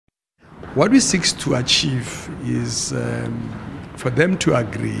What we seek to achieve is for them to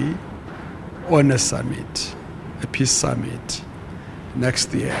agree on a summit, a peace summit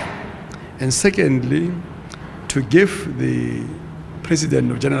next year. And secondly, to give the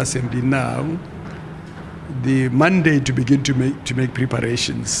President of General Assembly now the mandate to begin to make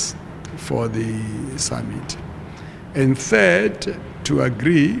preparations for the summit. And third, to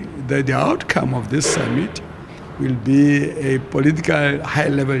agree that the outcome of this summit will be a political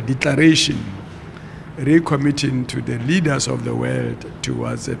high-level declaration recommitting to the leaders of the world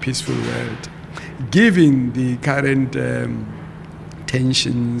towards a peaceful world, given the current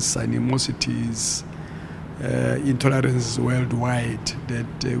tensions, animosities, intolerance worldwide,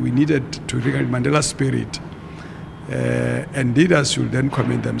 that we needed to recognize Mandela's spirit, and leaders should then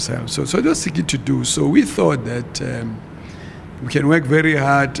commit themselves. So just seeking to do. So we thought that we can work very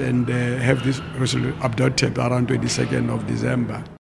hard and have this resolution adopted around 22nd of December.